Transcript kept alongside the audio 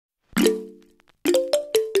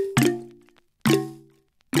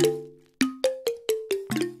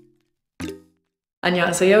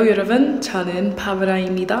안녕하세요 여러분, 저는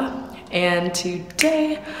파브라입니다. And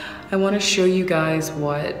today I want to show you guys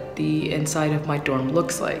what the inside of my dorm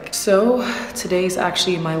looks like. So today's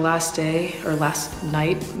actually my last day, or last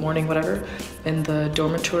night, morning, whatever, in the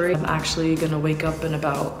dormitory. I'm actually gonna wake up in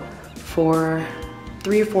about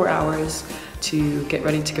 3 or 4 hours to get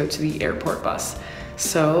ready to go to the airport bus.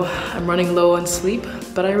 So I'm running low on sleep,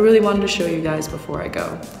 but I really wanted to show you guys before I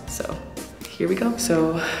go. So here we go.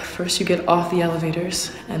 So first you get off the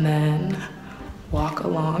elevators and then walk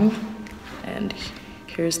along, and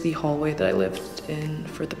here's the hallway that I lived in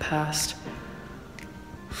for the past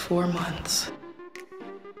 4 months.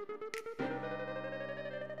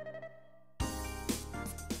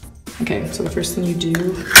 Okay, so the first thing you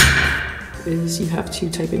do is you have to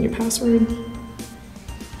type in your password.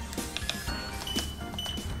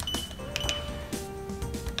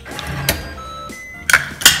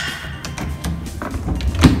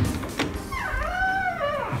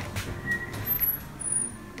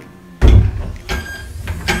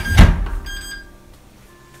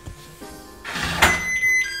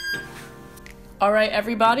 Alright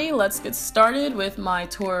everybody, let's get started with my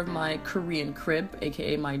tour of my Korean crib,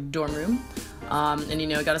 aka my dorm room. And you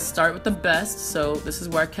know, I gotta start with the best, so this is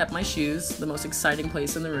where I kept my shoes, the most exciting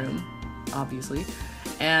place in the room, obviously.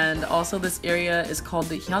 And also this area is called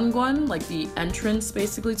the Hyungwon, like the entrance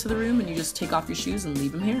basically to the room, and you just take off your shoes and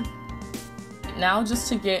leave them here. Now just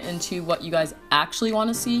to get into what you guys actually want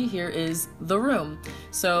to see, here is the room.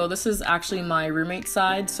 So this is actually my roommate's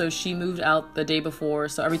side, so she moved out the day before,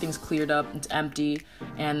 so everything's cleared up, it's empty.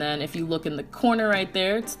 And then if you look in the corner right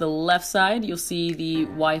there, to the left side, you'll see the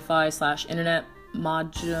Wi-Fi/internet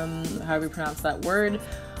modem, however you pronounce that word.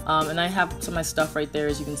 And I have some of my stuff right there,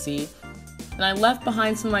 as you can see. And I left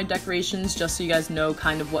behind some of my decorations just so you guys know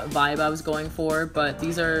kind of what vibe I was going for, but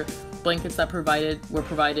these are blankets that were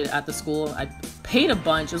provided at the school. I paid a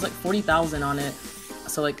bunch, it was like 40,000 on it,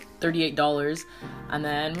 so like $38. And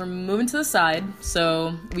then we're moving to the side,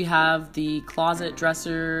 so we have the closet,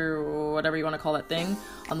 dresser, or whatever you want to call that thing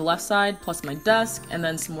on the left side, plus my desk, and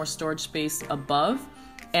then some more storage space above.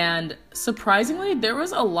 And surprisingly, there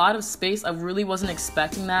was a lot of space. I really wasn't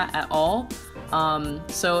expecting that at all.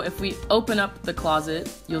 So if we open up the closet,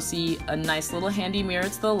 you'll see a nice little handy mirror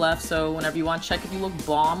to the left, so whenever you want to check if you look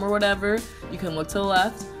bomb or whatever, you can look to the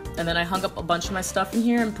left. And then I hung up a bunch of my stuff in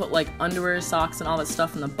here and put like underwear, socks, and all that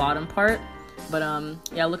stuff in the bottom part. But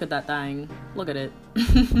yeah, look at that thing. Look at it.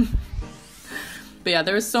 But yeah,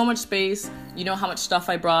 there was so much space. You know how much stuff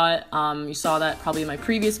I brought. You saw that probably in my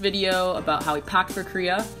previous video about how we packed for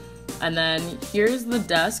Korea. And then here's the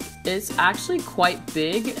desk. It's actually quite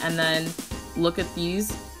big. And then look at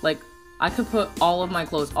these. Like, I could put all of my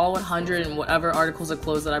clothes, all 100 and whatever articles of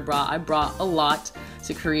clothes that I brought. I brought a lot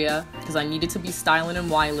to Korea because I needed to be styling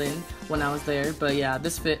and wildin' when I was there. But yeah,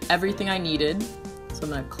 this fit everything I needed. So I'm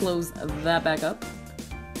gonna close that back up.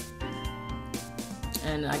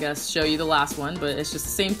 And I guess show you the last one, but it's just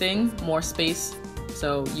the same thing, more space.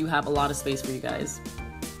 So you have a lot of space for you guys.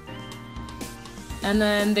 And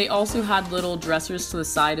then they also had little dressers to the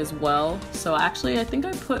side as well. So actually, I think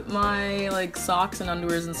I put my like socks and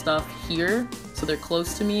underwears and stuff here, so they're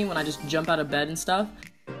close to me when I just jump out of bed and stuff.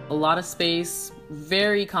 A lot of space,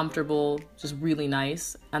 very comfortable, just really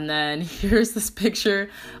nice. And then here's this picture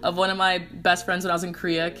of one of my best friends when I was in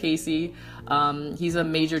Korea, Casey. He's a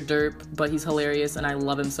major derp, but he's hilarious and I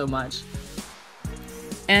love him so much.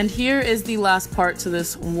 And here is the last part to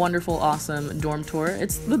this wonderful, awesome dorm tour.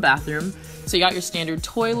 It's the bathroom. So you got your standard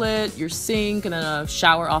toilet, your sink, and then a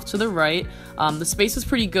shower off to the right. The space was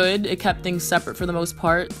pretty good. It kept things separate for the most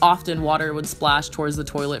part. Often water would splash towards the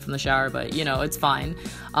toilet from the shower, but you know, it's fine.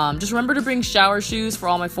 Just remember to bring shower shoes for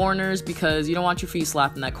all my foreigners because you don't want your feet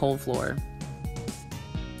slapped in that cold floor.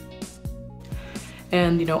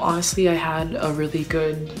 And you know, honestly, I had a really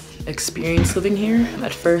good experience living here.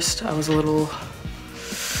 At first, I was a little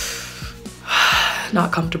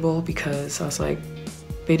not comfortable because I was like,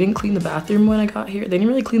 they didn't clean the bathroom when I got here. They didn't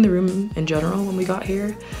really clean the room in general when we got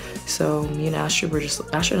here. So me and Asher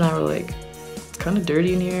and I were like, it's kind of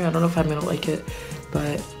dirty in here. I don't know if I'm gonna like it.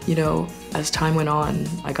 But you know, as time went on,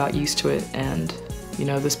 I got used to it, and you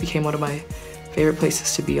know, this became one of my favorite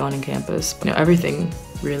places to be on campus. You know, everything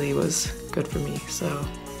really was good for me. So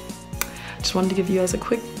just wanted to give you guys a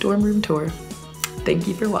quick dorm room tour. Thank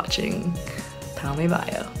you for watching. 다음에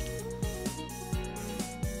봐요.